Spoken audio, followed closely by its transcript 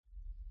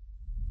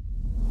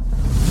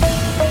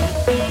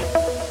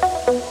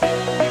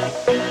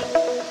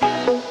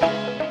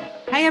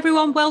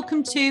and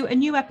welcome to a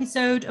new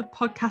episode of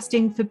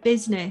Podcasting for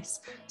Business.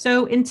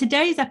 So in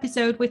today's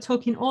episode, we're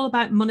talking all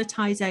about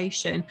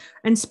monetization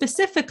and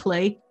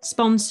specifically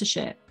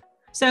sponsorship.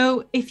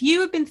 So if you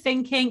have been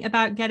thinking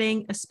about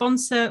getting a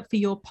sponsor for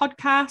your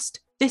podcast,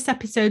 this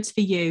episode's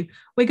for you.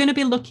 We're going to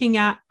be looking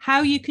at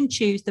how you can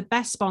choose the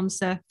best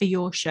sponsor for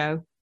your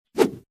show.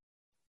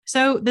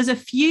 So there's a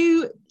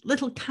few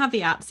little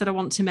caveats that I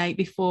want to make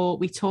before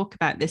we talk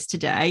about this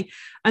today.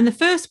 And the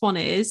first one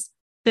is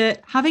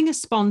that having a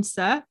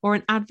sponsor or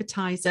an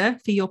advertiser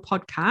for your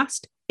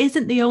podcast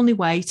isn't the only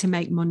way to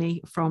make money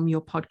from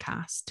your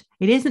podcast.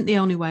 It isn't the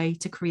only way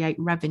to create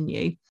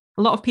revenue.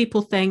 A lot of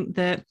people think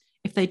that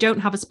if they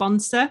don't have a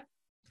sponsor,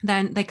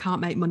 then they can't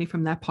make money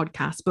from their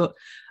podcast. But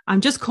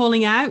I'm just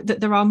calling out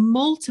that there are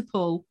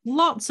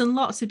lots and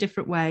lots of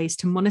different ways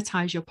to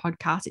monetize your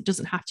podcast. It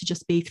doesn't have to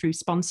just be through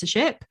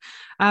sponsorship.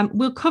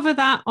 We'll cover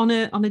that on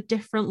a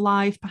different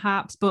live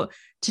perhaps, but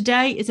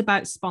today is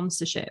about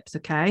sponsorships,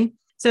 okay?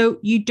 So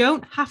you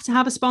don't have to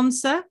have a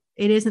sponsor.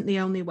 It isn't the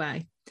only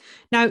way.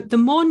 Now, the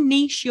more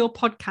niche your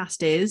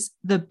podcast is,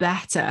 the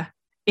better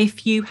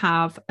if you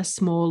have a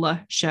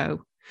smaller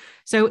show.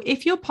 So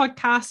if your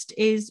podcast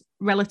is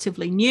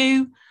relatively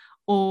new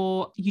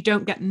or you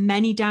don't get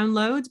many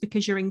downloads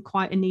because you're in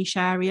quite a niche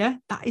area,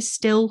 that is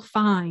still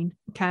fine,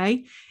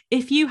 okay?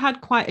 If you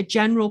had quite a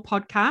general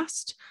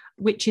podcast,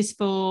 which is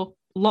for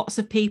lots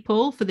of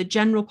people, for the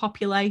general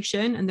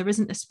population, and there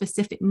isn't a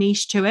specific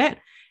niche to it,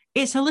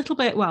 it's a little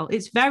bit,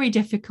 it's very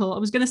difficult. I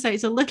was going to say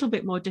it's a little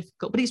bit more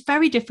difficult, but it's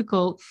very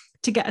difficult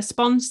to get a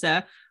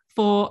sponsor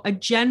for a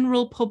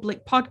general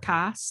public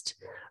podcast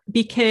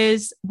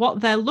because what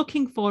they're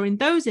looking for in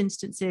those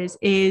instances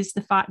is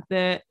the fact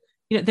that,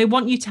 they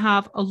want you to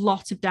have a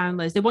lot of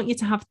downloads. They want you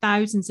to have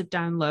thousands of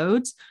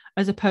downloads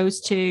as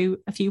opposed to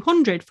a few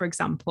hundred, for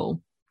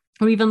example,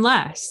 or even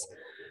less.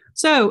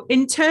 So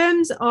in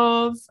terms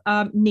of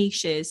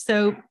niches,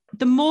 so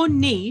the more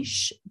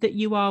niche that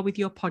you are with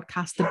your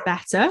podcast, the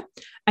better.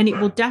 And it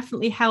will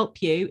definitely help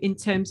you in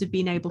terms of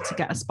being able to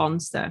get a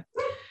sponsor.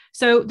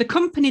 So the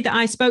company that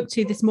I spoke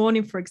to this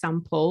morning, for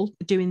example,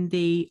 doing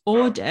the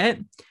audit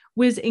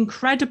was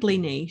incredibly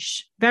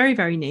niche, very,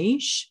 very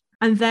niche.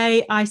 And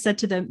I said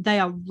to them, they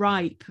are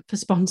ripe for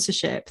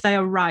sponsorship. They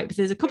are ripe.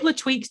 There's a couple of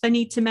tweaks they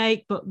need to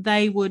make, but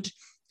they would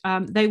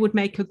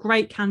make a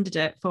great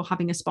candidate for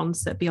having a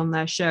sponsor be on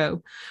their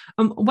show.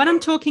 When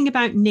I'm talking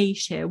about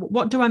niche here,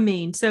 what do I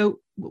mean? So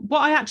what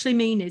I actually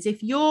mean is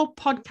if your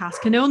podcast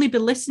can only be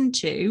listened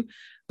to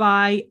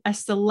by a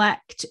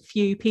select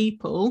few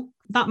people,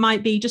 that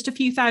might be just a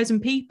few thousand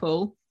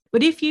people.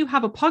 But if you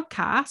have a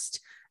podcast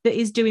that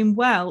is doing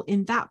well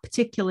in that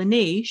particular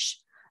niche,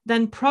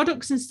 then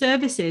products and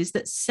services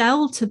that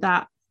sell to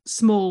that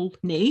small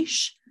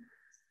niche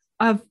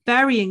are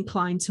very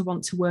inclined to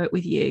want to work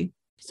with you.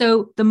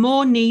 So the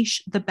more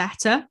niche, the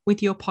better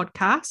with your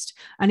podcast,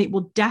 and it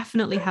will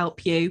definitely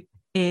help you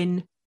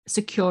in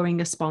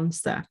securing a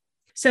sponsor.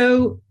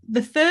 So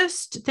the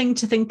first thing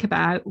to think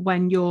about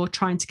when you're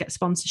trying to get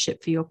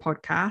sponsorship for your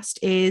podcast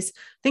is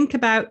think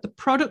about the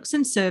products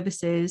and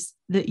services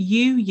that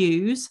you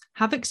use,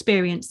 have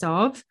experience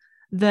of,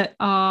 that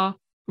are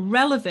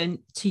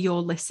relevant to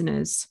your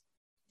listeners.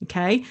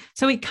 Okay.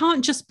 So it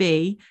can't just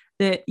be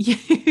that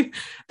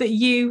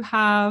you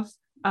have,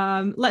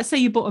 let's say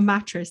you bought a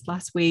mattress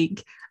last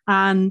week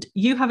and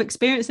you have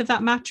experience of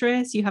that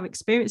mattress, you have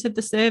experience of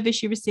the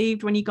service you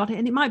received when you got it,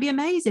 and it might be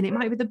amazing. It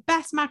might be the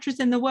best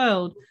mattress in the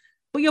world,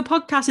 but your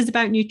podcast is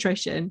about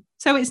nutrition.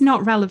 So it's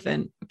not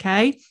relevant.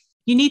 Okay.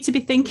 You need to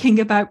be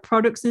thinking about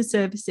products and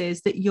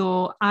services that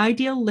your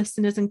ideal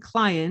listeners and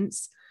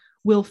clients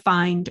will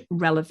find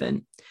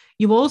relevant.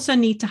 You also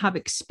need to have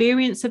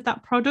experience of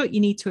that product. You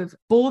need to have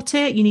bought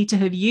it. You need to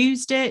have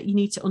used it. You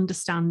need to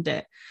understand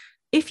it.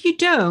 If you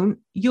don't,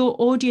 your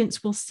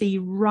audience will see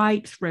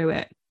right through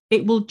it.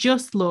 It will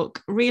just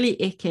look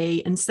really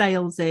icky and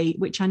salesy,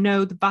 which I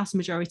know the vast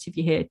majority of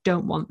you here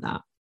don't want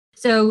that.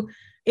 So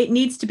it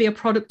needs to be a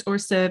product or a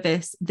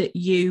service that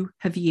you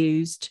have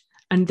used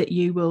and that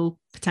you will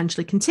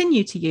potentially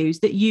continue to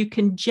use, that you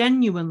can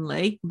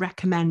genuinely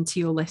recommend to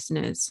your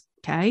listeners.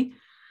 Okay.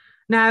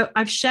 Now,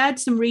 I've shared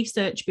some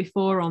research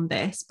before on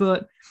this,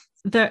 but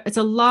there is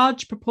a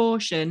large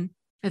proportion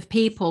of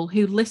people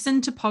who listen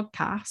to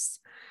podcasts.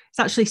 It's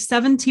actually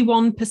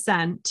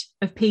 71%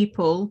 of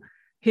people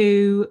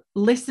who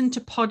listen to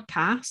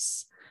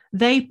podcasts.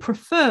 They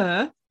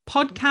prefer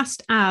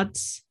podcast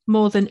ads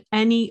more than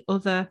any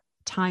other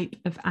type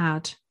of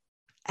ad.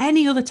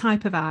 Any other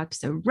type of ad.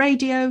 So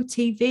radio,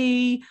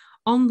 TV,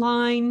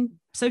 online,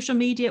 social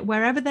media,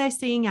 wherever they're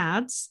seeing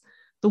ads,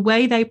 the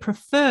way they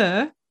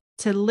prefer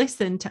to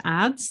listen to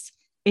ads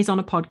is on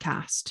a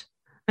podcast.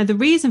 And the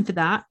reason for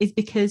that is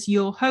because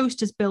your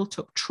host has built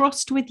up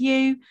trust with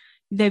you.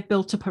 They've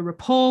built up a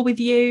rapport with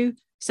you.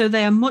 So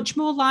they are much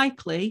more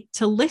likely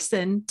to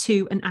listen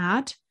to an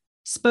ad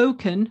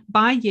spoken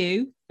by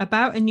you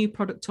about a new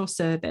product or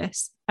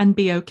service and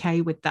be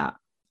okay with that.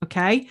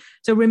 Okay.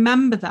 So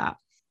remember that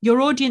your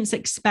audience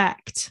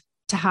expect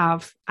to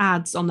have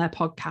ads on their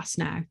podcast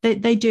now.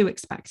 They do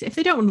expect it. If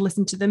they don't want to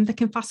listen to them, they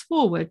can fast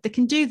forward. They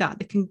can do that.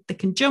 They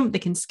can jump, they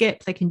can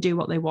skip, they can do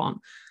what they want.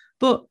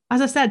 But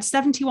as I said,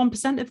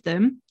 71% of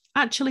them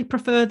actually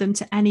prefer them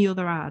to any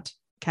other ad.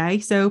 Okay.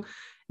 So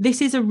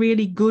this is a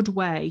really good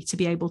way to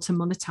be able to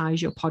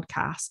monetize your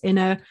podcast in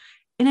an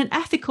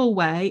ethical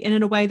way and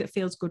in a way that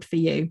feels good for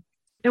you.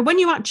 Now, when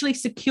you actually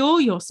secure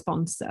your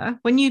sponsor,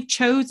 when you've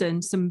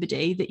chosen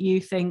somebody that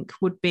you think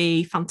would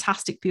be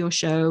fantastic for your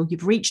show,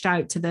 you've reached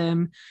out to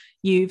them,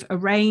 you've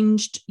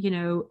arranged,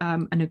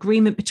 an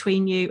agreement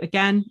between you.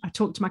 Again, I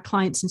talk to my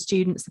clients and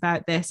students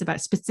about this,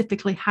 about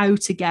specifically how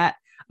to get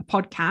a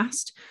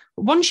podcast.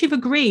 But once you've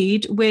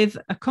agreed with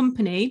a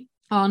company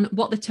on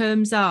what the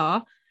terms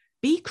are,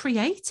 be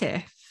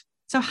creative.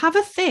 So have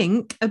a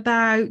think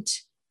about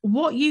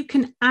what you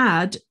can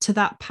add to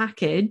that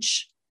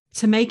package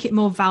to make it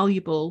more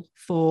valuable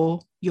for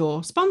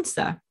your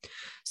sponsor.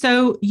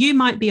 So you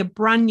might be a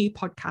brand new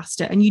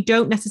podcaster and you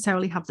don't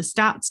necessarily have the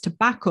stats to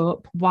back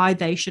up why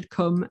they should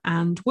come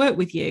and work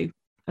with you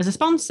as a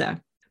sponsor.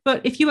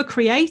 But if you are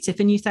creative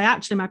and you say,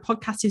 actually, my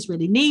podcast is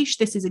really niche,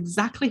 this is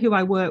exactly who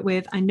I work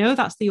with, I know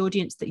that's the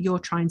audience that you're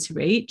trying to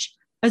reach,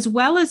 as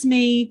well as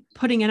me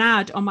putting an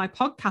ad on my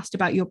podcast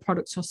about your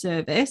product or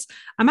service,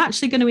 I'm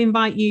actually going to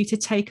invite you to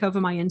take over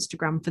my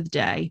Instagram for the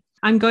day.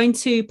 I'm going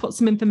to put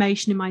some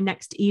information in my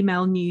next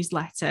email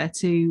newsletter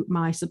to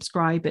my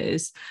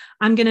subscribers.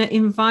 I'm going to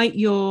invite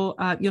your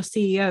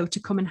CEO to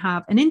come and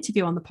have an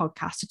interview on the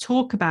podcast to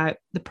talk about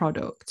the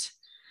product.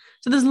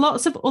 So there's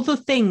lots of other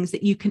things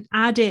that you can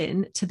add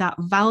in to that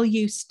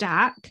value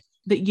stack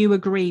that you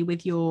agree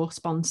with your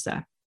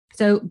sponsor.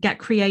 So get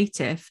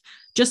creative.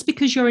 Just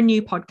because you're a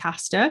new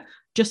podcaster,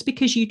 just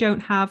because you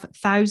don't have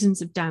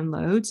thousands of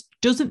downloads,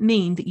 doesn't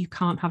mean that you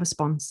can't have a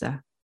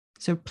sponsor.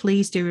 So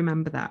please do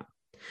remember that.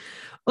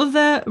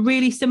 Other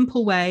really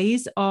simple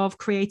ways of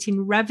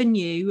creating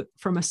revenue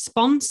from a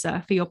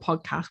sponsor for your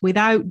podcast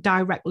without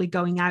directly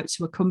going out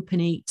to a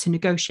company to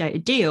negotiate a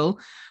deal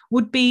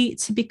would be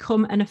to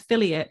become an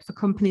affiliate for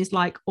companies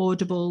like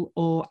Audible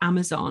or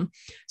Amazon.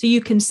 So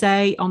you can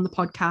say on the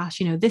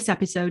podcast, this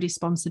episode is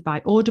sponsored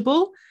by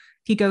Audible.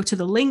 If you go to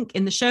the link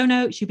in the show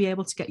notes, you'll be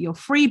able to get your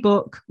free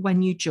book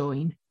when you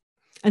join.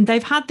 And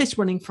they've had this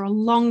running for a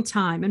long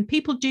time and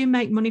people do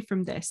make money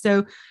from this.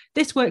 So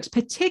this works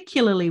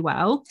particularly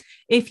well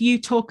if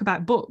you talk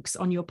about books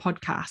on your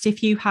podcast,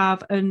 if you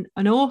have an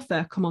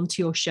author come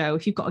onto your show,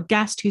 if you've got a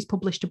guest who's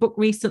published a book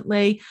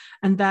recently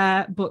and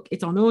their book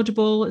is on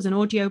Audible as an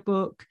audio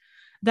book,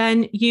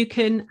 then you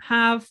can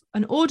have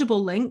an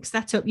Audible link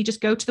set up. You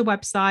just go to the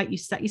website, you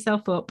set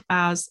yourself up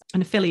as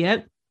an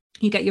affiliate,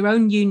 you get your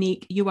own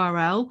unique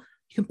URL,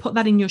 you can put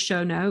that in your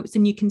show notes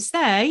and you can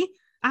say,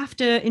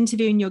 after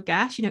interviewing your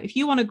guest, if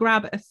you want to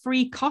grab a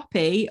free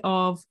copy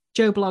of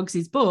Joe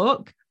Bloggs'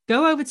 book,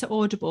 go over to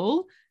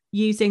Audible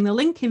using the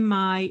link in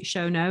my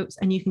show notes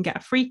and you can get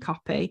a free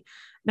copy.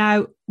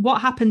 Now,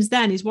 what happens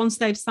then is once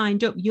they've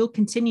signed up, you'll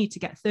continue to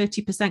get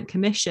 30%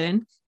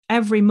 commission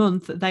every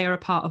month that they are a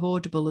part of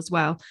Audible as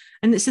well.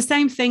 And it's the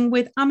same thing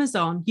with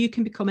Amazon. You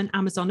can become an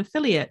Amazon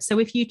affiliate. So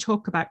if you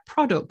talk about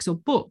products or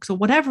books or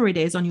whatever it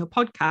is on your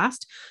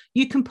podcast,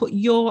 you can put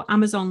your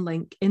Amazon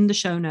link in the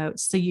show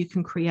notes so you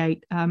can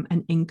create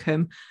an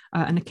income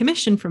and a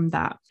commission from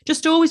that.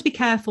 Just always be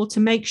careful to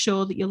make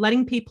sure that you're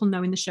letting people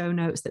know in the show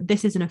notes that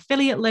this is an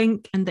affiliate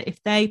link and that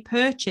if they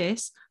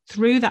purchase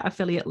through that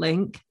affiliate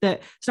link,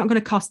 that it's not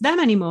going to cost them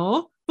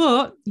anymore,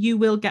 but you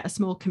will get a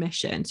small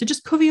commission. So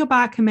just cover your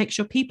back and make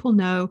sure people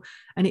know,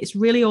 and it's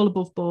really all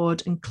above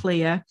board and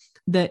clear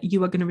that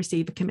you are going to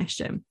receive a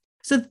commission.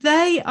 So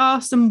they are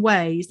some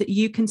ways that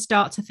you can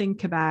start to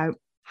think about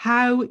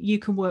how you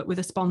can work with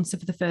a sponsor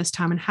for the first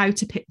time and how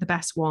to pick the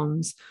best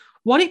ones.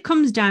 What it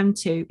comes down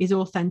to is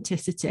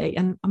authenticity.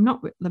 And I'm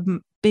not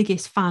the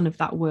biggest fan of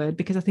that word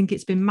because I think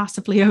it's been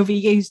massively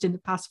overused in the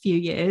past few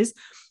years.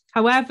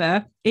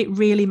 However, it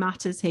really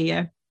matters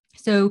here.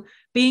 So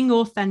being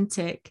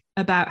authentic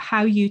about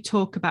how you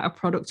talk about a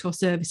product or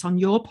service on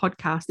your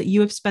podcast that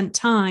you have spent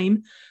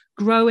time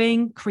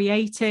growing,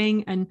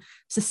 creating, and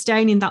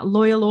sustaining that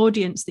loyal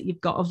audience that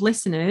you've got of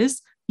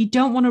listeners. You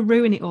don't want to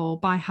ruin it all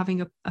by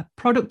having a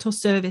product or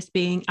service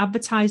being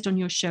advertised on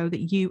your show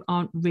that you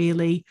aren't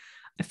really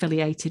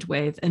affiliated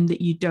with and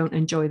that you don't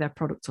enjoy their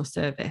product or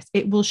service.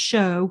 It will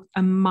show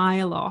a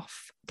mile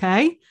off.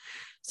 Okay.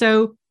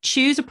 So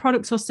choose a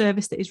product or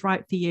service that is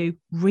right for you,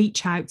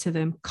 reach out to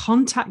them,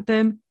 contact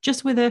them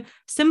just with a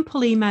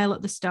simple email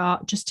at the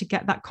start, just to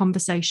get that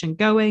conversation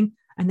going.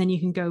 And then you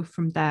can go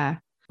from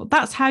there. But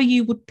that's how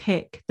you would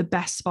pick the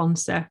best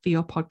sponsor for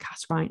your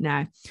podcast right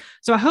now.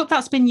 So I hope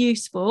that's been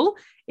useful.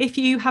 If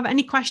you have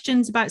any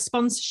questions about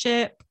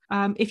sponsorship,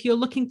 if you're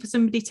looking for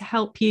somebody to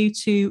help you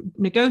to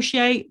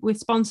negotiate with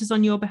sponsors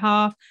on your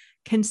behalf,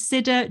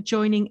 consider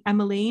joining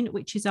Emmeline,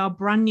 which is our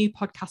brand new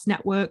podcast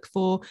network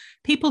for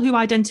people who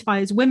identify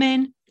as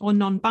women or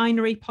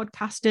non-binary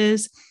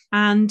podcasters.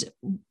 And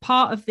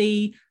part of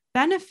the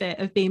benefit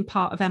of being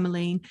part of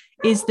Emmeline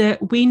is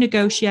that we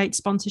negotiate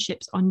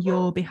sponsorships on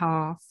your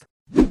behalf.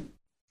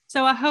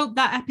 So I hope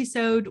that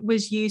episode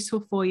was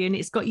useful for you and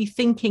it's got you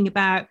thinking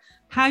about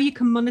how you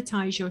can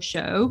monetize your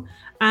show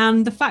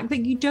and the fact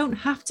that you don't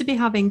have to be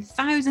having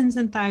thousands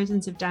and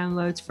thousands of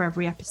downloads for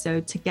every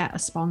episode to get a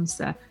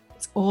sponsor.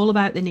 It's all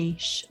about the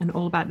niche and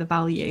all about the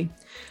value.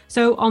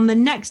 So on the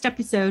next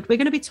episode, we're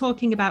going to be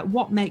talking about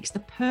what makes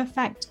the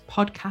perfect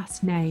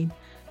podcast name.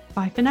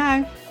 Bye for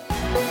now.